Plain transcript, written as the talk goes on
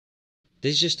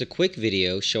This is just a quick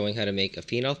video showing how to make a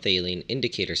phenolphthalein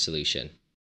indicator solution.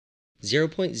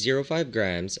 0.05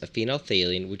 grams of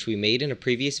phenolphthalein, which we made in a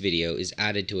previous video, is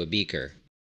added to a beaker.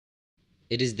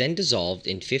 It is then dissolved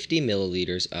in 50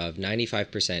 milliliters of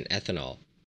 95% ethanol.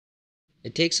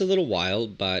 It takes a little while,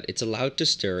 but it's allowed to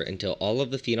stir until all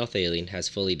of the phenolphthalein has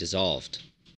fully dissolved.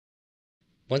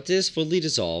 Once it is fully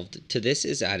dissolved, to this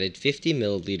is added 50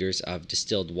 milliliters of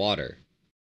distilled water.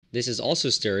 This is also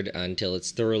stirred until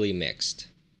it's thoroughly mixed.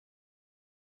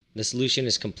 The solution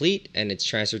is complete and it's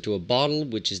transferred to a bottle,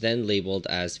 which is then labeled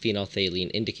as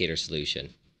Phenolphthalein Indicator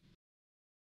Solution.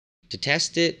 To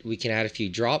test it, we can add a few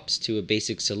drops to a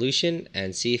basic solution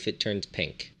and see if it turns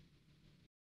pink.